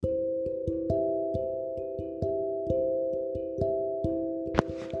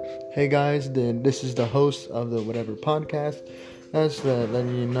Hey guys, this is the host of the Whatever podcast. That's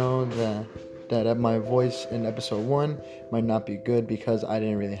letting you know that my voice in episode 1 might not be good because I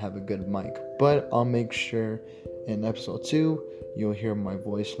didn't really have a good mic. But I'll make sure in episode 2 you'll hear my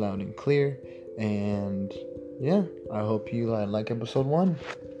voice loud and clear. And yeah, I hope you like episode 1.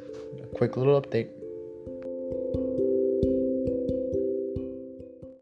 A quick little update.